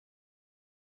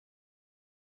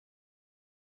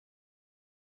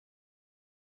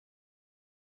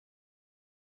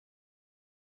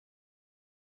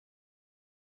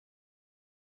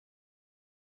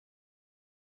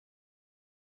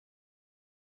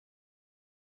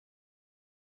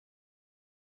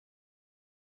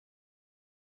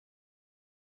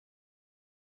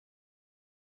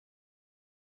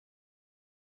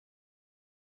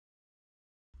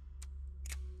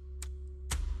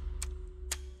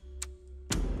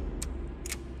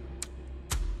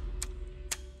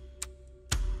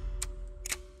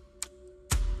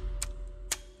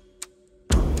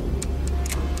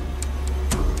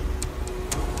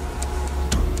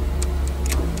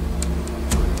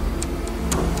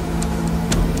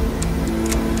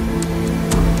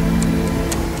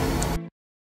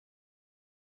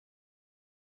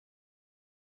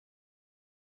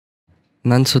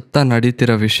ನನ್ನ ಸುತ್ತ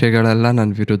ನಡೀತಿರೋ ವಿಷಯಗಳೆಲ್ಲ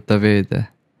ನನ್ನ ವಿರುದ್ಧವೇ ಇದೆ.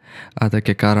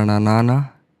 ಅದಕ್ಕೆ ಕಾರಣ ನಾನಾ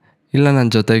ಇಲ್ಲ ನನ್ನ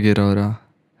ಜೊತೆಗಿರೋರ?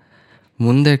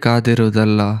 ಮುಂದೆ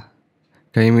ಕಾದಿರುವುದೆಲ್ಲ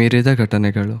ಕೈಮೀರಿದ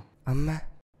ಘಟನೆಗಳು. ಅಮ್ಮ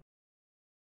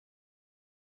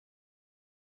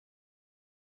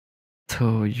ಥೋ,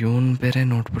 ಇವನ್ ಬೇರೆ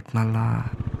ನೋಡ್ಬಿಟ್ನಲ್ಲ.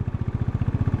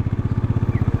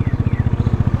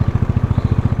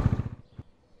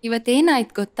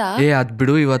 ಇವತ್ತೇನಾಯ್ತು ಗೊತ್ತಾ? ಅದ್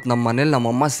ಬಿಡು. ಇವತ್ತು ನಮ್ಮ ಮನೇಲಿ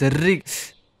ನಮ್ಮಮ್ಮ ಸರಿ.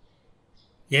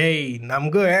 ಏಯ್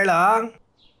ನಮಗೂ ಹೇಳ.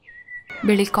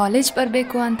 ಬೆಳಿಗ್ಗೆ ಕಾಲೇಜ್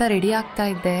ಬರಬೇಕು ಅಂತ ರೆಡಿ ಆಗ್ತಾ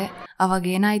ಇದ್ದೆ. ಅವಾಗ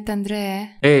ಏನಾಯ್ತಂದ್ರೆ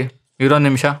ಇರೋ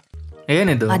ನಿಮಿಷ.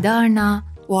 ಏನಿದು? ಅದ ಅಣ್ಣ,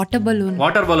 ವಾಟರ್ ಬಲೂನ್.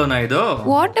 ವಾಟರ್ ಬಲೂನ್ ಇದು?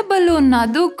 ವಾಟರ್ ಬಲೂನ್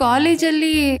ಅದು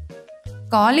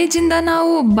ಕಾಲೇಜಿಂದ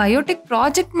ನಾವು ಬಯೋಟೆಕ್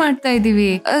ಪ್ರಾಜೆಕ್ಟ್ ಮಾಡ್ತಾ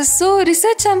ಇದೀವಿ. ಸೊ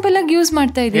ರಿಸರ್ಚ್ ಸ್ಯಾಂಪಲ್ ಆಗಿ ಯೂಸ್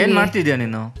ಮಾಡ್ತಾ ಇದೀವಿ. ಏನ್ ಮಾಡ್ತಿದ್ಯಾ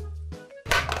ನೀನು?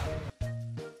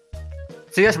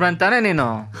 ಸಿಎಸ್ ಬ್ರಾಂಚ್ ತಾನೇ ನೀನು?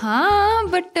 ಹಾ,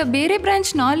 ಬಟ್ ಬೇರೆ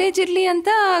ಬ್ರಾಂಚ್ ನಾಲೆಜ್ ಇರ್ಲಿ ಅಂತ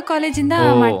ಕಾಲೇಜಿಂದ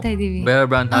ಮಾಡ್ತಾ ಇದೀವಿ. ಬೇರೆ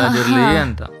ಬ್ರಾಂಚ್ ನಾಲೆಜ್ ಇರ್ಲಿ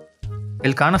ಅಂತ.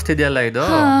 ಇಲ್ಲಿ ಕಾಣಿಸ್ತಿದ್ಯಲ್ಲ ಇದು,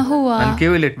 ನನ್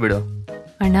ಕಿವಿಲಿ ಇಟ್ಬಿಡು.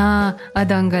 ಅಣ್ಣ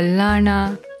ಅದಂಗಲ್ಲ ಅಣ್ಣ.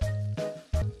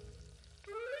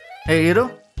 ಇರು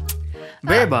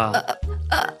ಬೇಬಾ.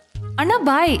 ಅಣ್ಣ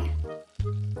ಬಾಯ್.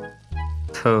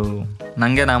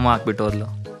 ನಂಗೆ ನಾಮ ಹಾಕ್ಬಿಟ್ಟು ಹೋದ್ಲು.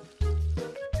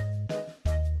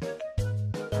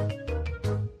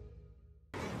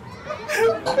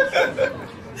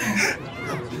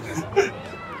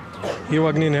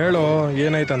 ಇವಾಗ ನೀನು ಹೇಳು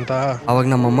ಏನಾಯ್ತಂತ. ಅವಾಗ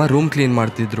ನಮ್ಮಮ್ಮ ರೂಮ್ ಕ್ಲೀನ್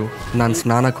ಮಾಡ್ತಿದ್ರು. ನಾನು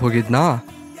ಸ್ನಾನಕ್ಕೆ ಹೋಗಿದ್ನಾ.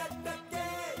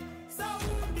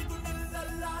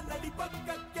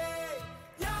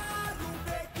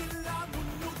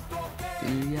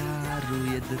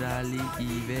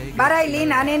 ಬರ ಇಲ್ಲಿ,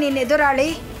 ನಾನೇ ನಿನ್ನ ಎದುರಾಳಿ.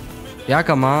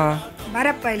 ಯಾಕಮ್ಮ?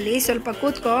 ಬರಪ್ಪ ಇಲ್ಲಿ, ಸ್ವಲ್ಪ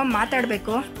ಕೂತ್ಕೋ,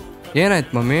 ಮಾತಾಡಬೇಕು.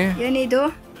 ಏನಾಯ್ತು ಮಮ್ಮಿ? ಏನಿದು?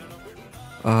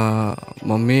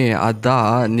 ಮಮ್ಮಿ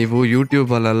ನೀವು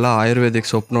ಯೂಟ್ಯೂಬಲ್ಲೆಲ್ಲ ಆಯುರ್ವೇದಿಕ್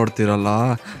ಸೊಪ್ಪು ನೋಡ್ತಿರಲ್ಲ,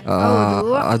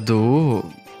 ಅದು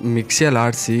ಮಿಕ್ಸಿಯಲ್ಲಿ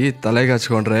ಆಡಿಸಿ ತಲೆಗೆ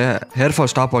ಹಚ್ಕೊಂಡ್ರೆ ಹೇರ್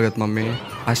ಫಾಲ್ ಸ್ಟಾಪ್ ಆಗುತ್ತೆ ಮಮ್ಮಿ.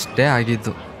 ಅಷ್ಟೇ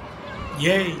ಆಗಿದ್ದು.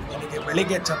 ಏಯ್ ನನಗೆ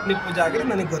ಬೆಳಿಗ್ಗೆ ಚಪ್ನಿ ಪೂಜೆ ಆಗಿದ್ರೆ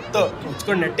ನನಗೆ ಗೊತ್ತು.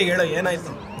 ಮುಚ್ಕೊಂಡು ನೆಟ್ಟಿಗೆ ಹೇಳೋ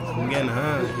ಏನಾಯ್ತು? ಹಂಗೇನಾ?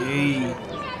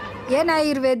 ಏನು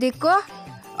ಆಯುರ್ವೇದಿಕ್ಕು?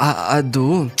 ಅದು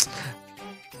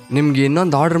ನಿಮ್ಗೆ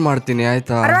ಇನ್ನೊಂದು ಆರ್ಡರ್ ಮಾಡ್ತೀನಿ,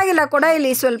 ಆಯ್ತಾ? ಪರವಾಗಿಲ್ಲ, ಕೊಡ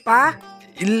ಇಲ್ಲಿ ಸ್ವಲ್ಪ.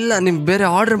 ಇಲ್ಲ, ನಿಮ್ಗೆ ಬೇರೆ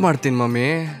ಆರ್ಡರ್ ಮಾಡ್ತೀನಿ ಮಮ್ಮಿ.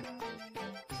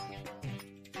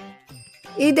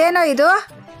 ಇದೇನೋ ಇದು?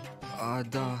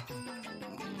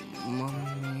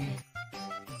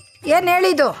 ಏನ್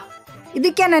ಹೇಳಿದು?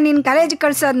 ಇದಕ್ಕೇನ ನೀನ್ ಕಾಲೇಜ್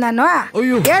ಕಳ್ಸೋದ್ ನಾನು?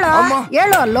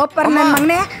 ಹೇಳೋ ಲೋಪರ್ ನನ್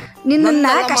ಮಗನೆ, ನಿನ್ನ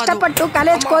ಕಷ್ಟಪಟ್ಟು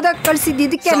ಕಾಲೇಜ್ ಓದಕ್ ಕಳ್ಸಿದ್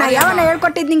ಇದಕ್ಕೇನ? ಯಾವನ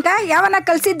ಹೇಳ್ಕೊಟ್ಟಿದ್ ನಿಂಕ? ಯಾವನ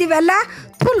ಕಳ್ಸಿದ್ದೀವಲ್ಲ?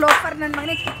 ಲೋಪರ್ ನನ್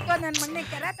ಮಗನೆ, ಕಿತ್ಕೋ ನನ್ ಮಗನೆ,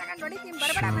 ಕೆರ ತಗೊಂಡ್ ಹೊಡಿತೀನಿ.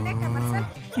 ಬರಬೇಡ ಮನೆ.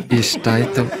 ಇಷ್ಟ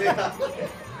ಆಯ್ತು.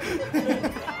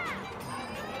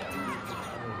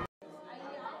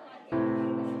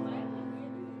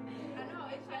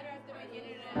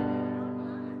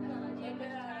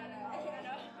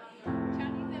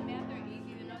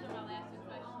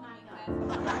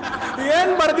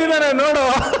 ಏನ್ ಬರ್ತಿದ್ದಾನೆ ನೋಡು.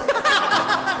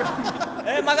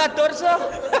 ಮಗ ತೋರ್ಸು.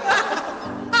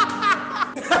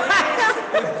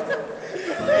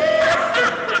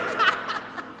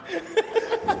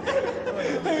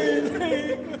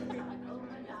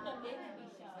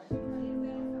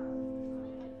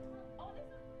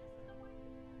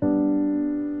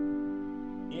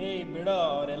 ಏಯ್ ಬಿಡೋ,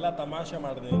 ಅವರೆಲ್ಲ ತಮಾಷೆ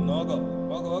ಮಾಡಿದ್ವಿ. ಹೋಗು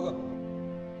ಹೋಗು ಹೋಗು.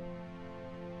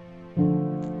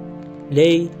 ಲೇ,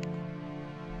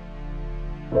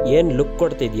 ಏನ್ ಲುಕ್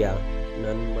ಕೊಡ್ತಿದ್ಯಾ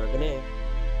ನನ್ನ ಮಗನೇ?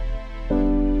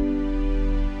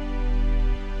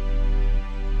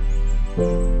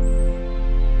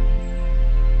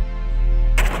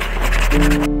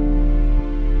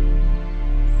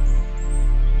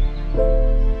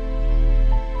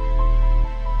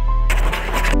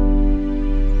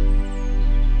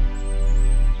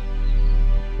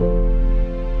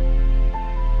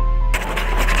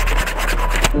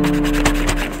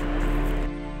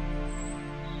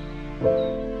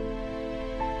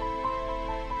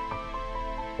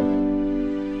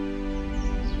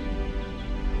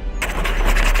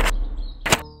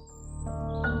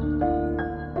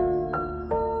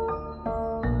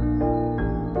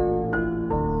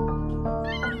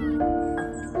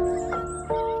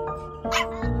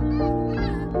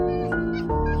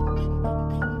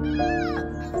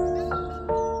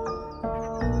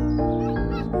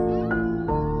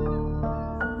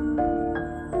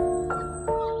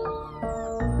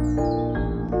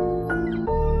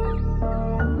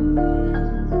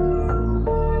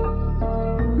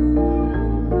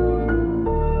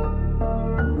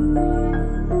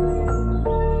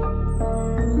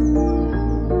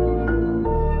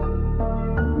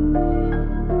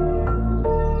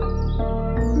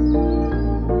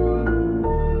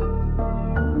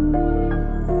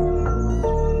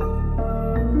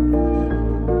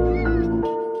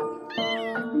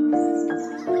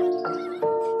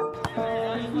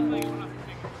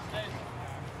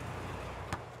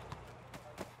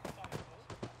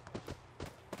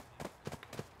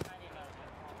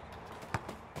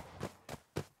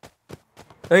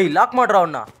 ಏಯ್ ಲಾಕ್ ಮಾಡ್ರ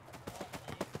ಅವನ್ನ.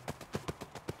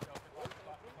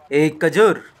 ಏಯ್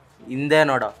ಖಜೂರ್ ಹಿಂದೆ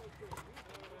ನೋಡ.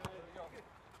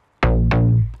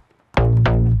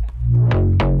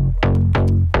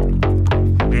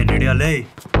 ನಡಿಯಲ್ಲೇ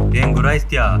ಏನ್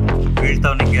ಗುರಾಯಿಸ್ತೀಯಾ?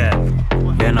 ಬೀಳ್ತಾವ್ ನಿಂಗೆ.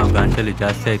 ಏನೋ ಗಂಟಲಿ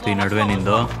ಜಾಸ್ತಿ ಆಯ್ತು ಈ ನಡುವೆ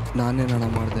ನಿಂದು. ನಾನೇನಣ್ಣ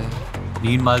ಮಾಡಿದೆ?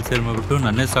 ನೀನ್ ಮಾಲ್ ಸೇರ್ಬಿಟ್ಟು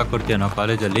ನನ್ನೇ ಸಾಕೊಡ್ತೀಯ ನಾವು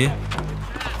ಕಾಲೇಜಲ್ಲಿ.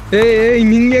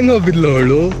 ನಿಂಗೆ ಹೆಂಗ ಬಿದ್ಲು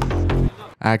ಅವಳು?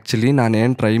 ಆ್ಯಕ್ಚುಲಿ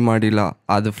ನಾನೇನು ಟ್ರೈ ಮಾಡಿಲ್ಲ,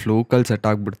 ಅದು ಫ್ಲೂಕಲ್ಲಿ ಸೆಟ್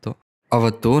ಆಗಿಬಿಡ್ತು.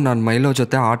 ಅವತ್ತು ನಾನು ಮೈಲೋ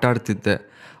ಜೊತೆ ಆಟ ಆಡ್ತಿದ್ದೆ,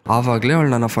 ಆವಾಗಲೇ ಅವಳು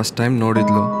ನನ್ನ ಫಸ್ಟ್ ಟೈಮ್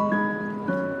ನೋಡಿದ್ಲು.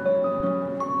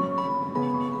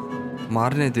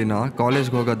 ಮಾರನೇ ದಿನ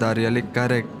ಕಾಲೇಜ್ಗೆ ಹೋಗೋ ದಾರಿಯಲ್ಲಿ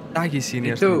ಕರೆಕ್ಟಾಗಿ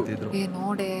ಸೀನಿಯರ್ಸ್ ನಿಂತಿದ್ರು.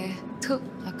 ನೋಡೆ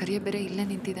ಆ ಕರಿಯ ಬೇರೆ ಇಲ್ಲೇ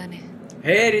ನಿಂತಿದ್ದಾನೆ.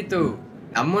 ಹೇ ರಿತು,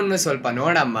 ನಮ್ಮನ್ನು ಸ್ವಲ್ಪ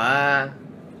ನೋಡಮ್ಮ.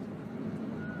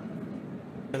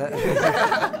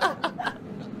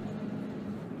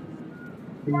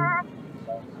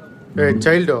 ಏ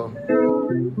ಚೈಲ್ಡು,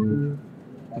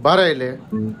 ಬಾರ ಇಲ್ಲಿ.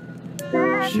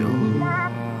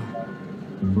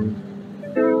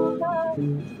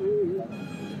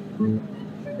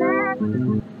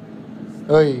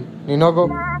 ಓಯ್ ನೀನೋಗು.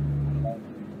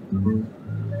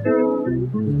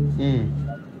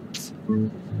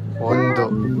 ಒಂದು,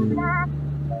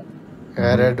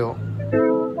 ಎರಡು,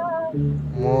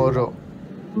 ಮೂರು,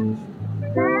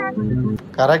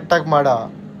 ಕರೆಕ್ಟಾಗಿ ಮಾಡ.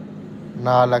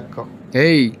 4.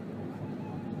 ಏಯ್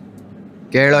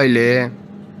ಕೇಳೋ ಇಲ್ಲಿ.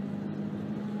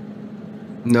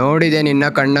 ನೋಡಿದೆ ನಿನ್ನ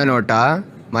ಕಣ್ಣ ನೋಟ,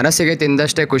 ಮನಸ್ಸಿಗೆ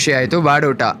ತಿಂದಷ್ಟೇ ಖುಷಿ ಆಯ್ತು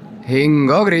ಬಾಡೂಟ.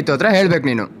 ಹಿಂಗೋಗಿ ರೀತು ಹತ್ರ ಹೇಳ್ಬೇಕು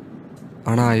ನೀನು.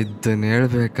 ಅಣ್ಣ ಇದನ್ನ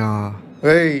ಹೇಳ್ಬೇಕಾ?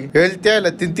 ಏಯ್ ಹೇಳ್ತೀಯಾ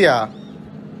ಇಲ್ಲ ತಿಂತೀಯಾ?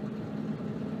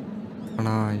 ಅಣ್ಣ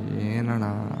ಏನಣ್ಣ?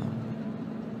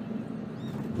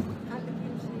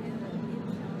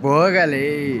 ಹೋಗಲಿ.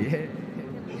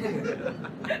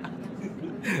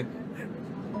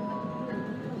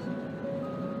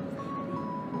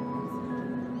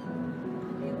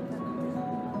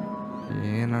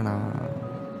 ಏನಣ್ಣ?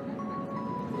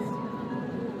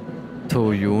 ಥೋ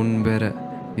ಇವನ್ ಬೇರೆ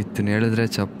ಇದನ್ನ ಹೇಳಿದ್ರೆ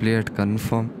ಚಪ್ಪಲಿ ಅಟ್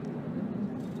ಕನ್ಫರ್ಮ್.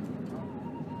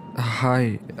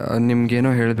 ಹಾಯ್,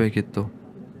 ನಿಮ್ಗೇನೋ ಹೇಳಬೇಕಿತ್ತು.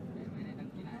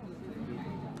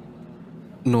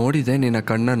 ನೋಡಿದೆ ನಿನ್ನ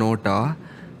ಕಣ್ಣ ನೋಟ,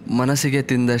 ಮನಸ್ಸಿಗೆ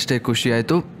ತಿಂದಷ್ಟೇ ಖುಷಿ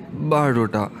ಆಯಿತು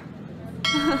ಬಾಡೂಟ.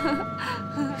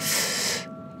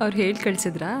 ಅವ್ರು ಹೇಳಿ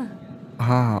ಕಳಿಸಿದ್ರಾ?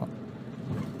 ಹಾಂ.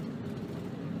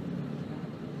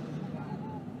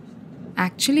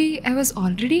 Actually, I was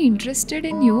already interested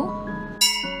in you.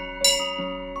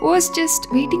 Was just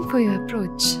waiting for your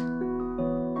approach.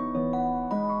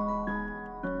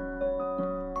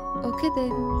 Okay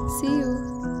then, see you.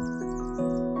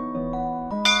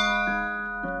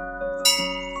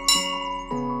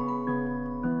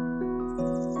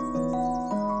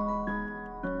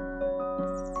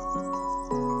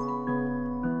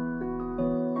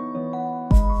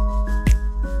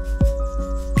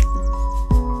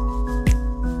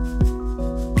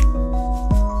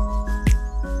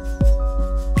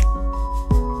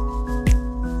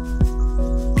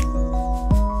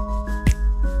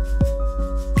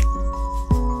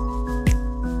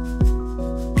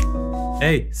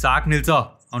 ಏಯ್ ಸಾಕ್ ನಿಲ್ಸೋ.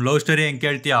 ಅವ್ನು ಲವ್ ಸ್ಟೋರಿ ಹೆಂಗೆ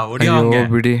ಕೇಳ್ತೀಯಾ? ಅಯ್ಯೋ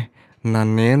ಬಿಡಿ,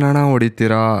 ನಾನೇನಣ್ಣ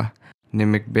ಹೊಡಿತೀರಾ?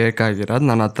 ನಿಮಗೆ ಬೇಕಾಗಿರೋದು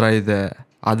ನನ್ನ ಹತ್ರ ಇದೆ,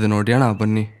 ಅದು ನೋಡಿ ಅಣ್ಣ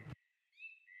ಬನ್ನಿ.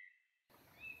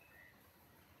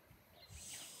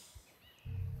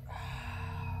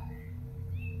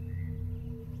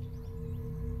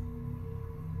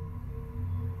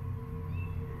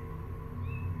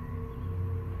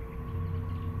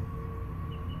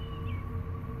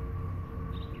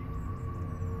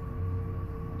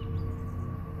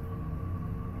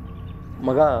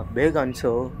 ಮಗ ಬೇಗ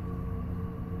ಅನ್ಸು.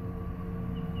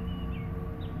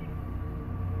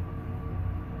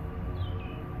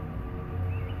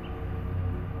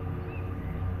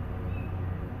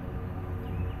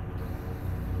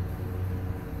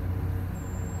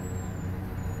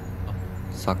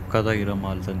 ಸಕ್ಕದಾಗಿರೋ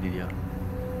ಮಾಲ್ ತಂದಿದ್ಯಾ?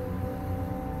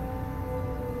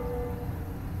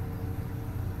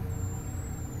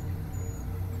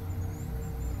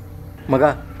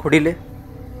 ಮಗ ಕುಡಿಲಿ.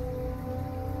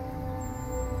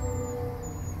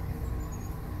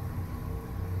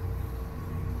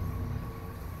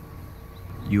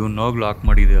 ಇವ್ನೋಗಿ ಲಾಕ್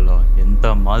ಮಾಡಿದೆಯಲ್ಲ, ಎಂಥ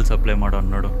ಮಾಲ್ ಸಪ್ಲೈ ಮಾಡೋಣ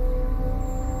ನೋಡು.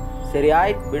 ಸರಿ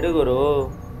ಆಯ್ತು ಬಿಡುಗರು.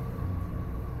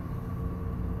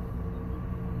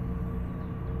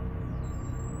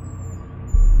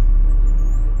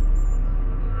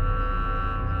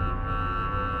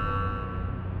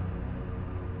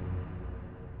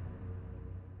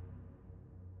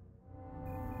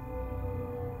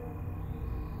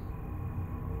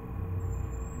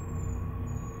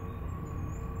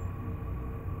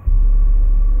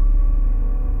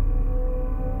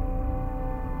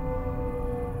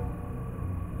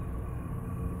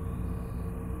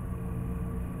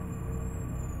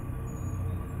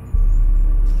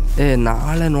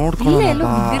 ನಾಳೆ ಇಲ್ಲೇ ನೋಡ್ಕೊಳ್ಳೋಣ ಎಲ್ಲೋ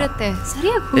ಬಾ. ಬಿದ್ದಿರತ್ತೆ,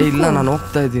 ಸರಿಯಾಗಿ ಇಲ್ಲ ನಾನು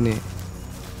ಹೋಗ್ತಾ ಇದ್ದೀನಿ.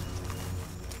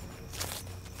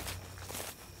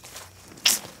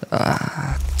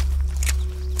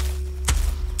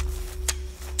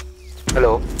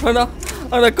 ಹಲೋ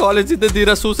ಅಣ್ಣ ಕಾಲೇಜಿಂದ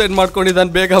ಧೀರ ಸೂಸೈಡ್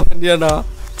ಮಾಡ್ಕೊಂಡಿದ್ದಾನೆ, ಬೇಗ ಬನ್ನಿ ಅಣ್ಣ.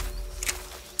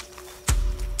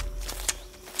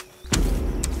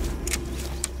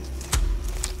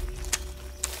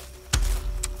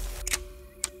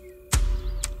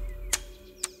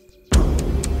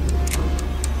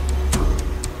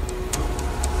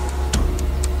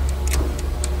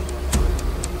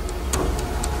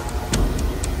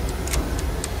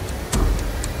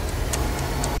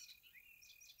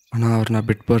 ಅಣ್ಣ ಅವ್ರನ್ನ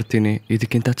ಬಿಟ್ಟು ಬರ್ತೀನಿ,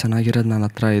 ಇದಕ್ಕಿಂತ ಚೆನ್ನಾಗಿರೋದು ನನ್ನ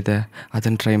ಹತ್ರ ಇದೆ,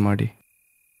 ಅದನ್ನು ಟ್ರೈ ಮಾಡಿ.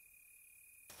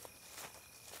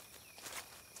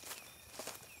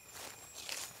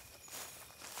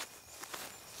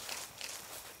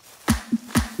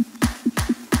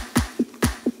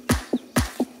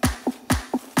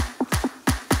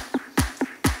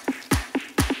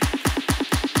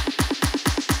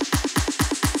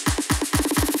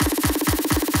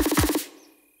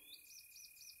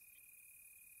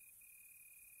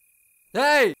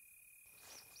 ಏಯ್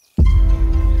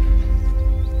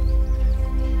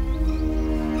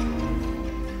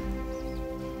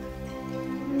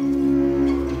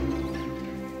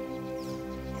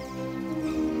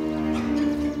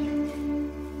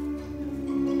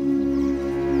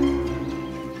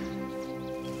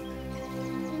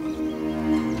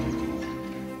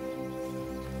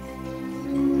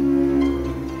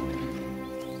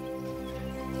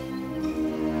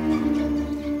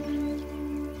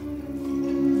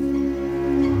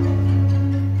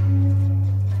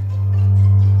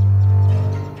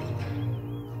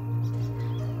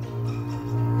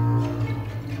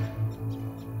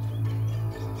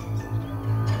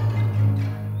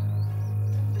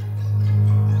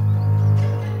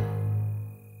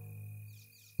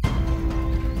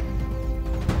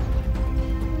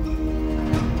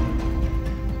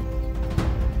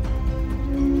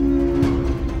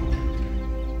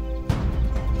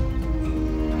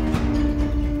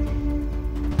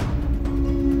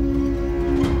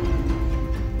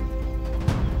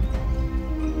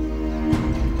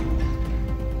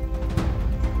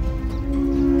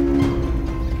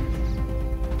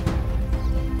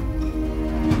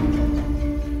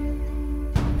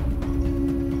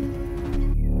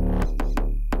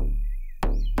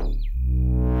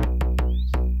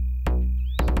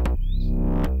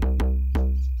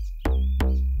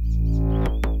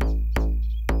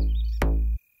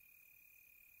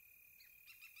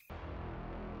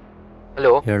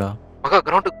ಹಲೋ ಹೇಳೋ ಮಗ,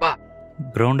 ಗ್ರೌಂಡಿಗೆ ಬಾ.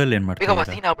 ಗ್ರೌಂಡಲ್ಲಿ ಏನು ಮಾಡ್ತೀವಿ?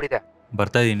 ಸೀನ್ ಆಗ್ಬಿಟ್ಟಿದೆ.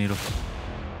 ಬರ್ತಾ ಇದೀನಿ ನೀರು.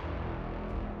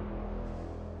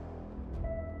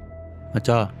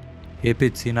 ಮಚ್ಚಾ,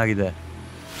 ಎಪಿಜ್ ಸೀನ್ ಆಗಿದೆ,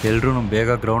 ಎಲ್ರೂ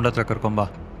ಬೇಗ ಗ್ರೌಂಡ್ ಹತ್ರ ಕರ್ಕೊಂಬಾ.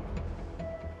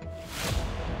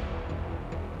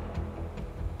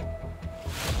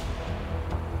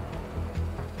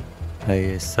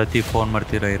 ಸತಿ ಫೋನ್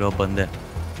ಮಾಡ್ತೀರಾ ಇರೋ, ಬಂದೆ.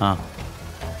 ಹಾಂ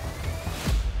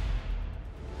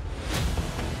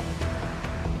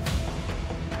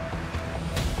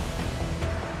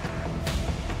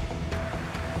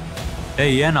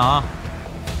ಏನೋ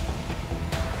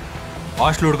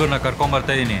ಹಾಸ್ಟ್ಲ್ ಹುಡುಗರನ್ನ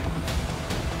ಕರ್ಕೊಂಬರ್ತಾ ಇದ್ದೀನಿ.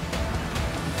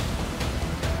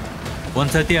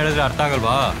 ಒಂದ್ಸತಿ ಹೇಳಿದ್ರೆ ಅರ್ಥ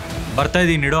ಆಗಲ್ವಾ? ಬರ್ತಾ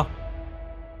ಇದ್ದೀನಿ ಇಡೋ.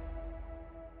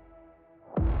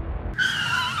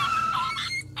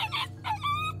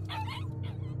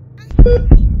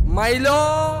 ಮೈಲೋ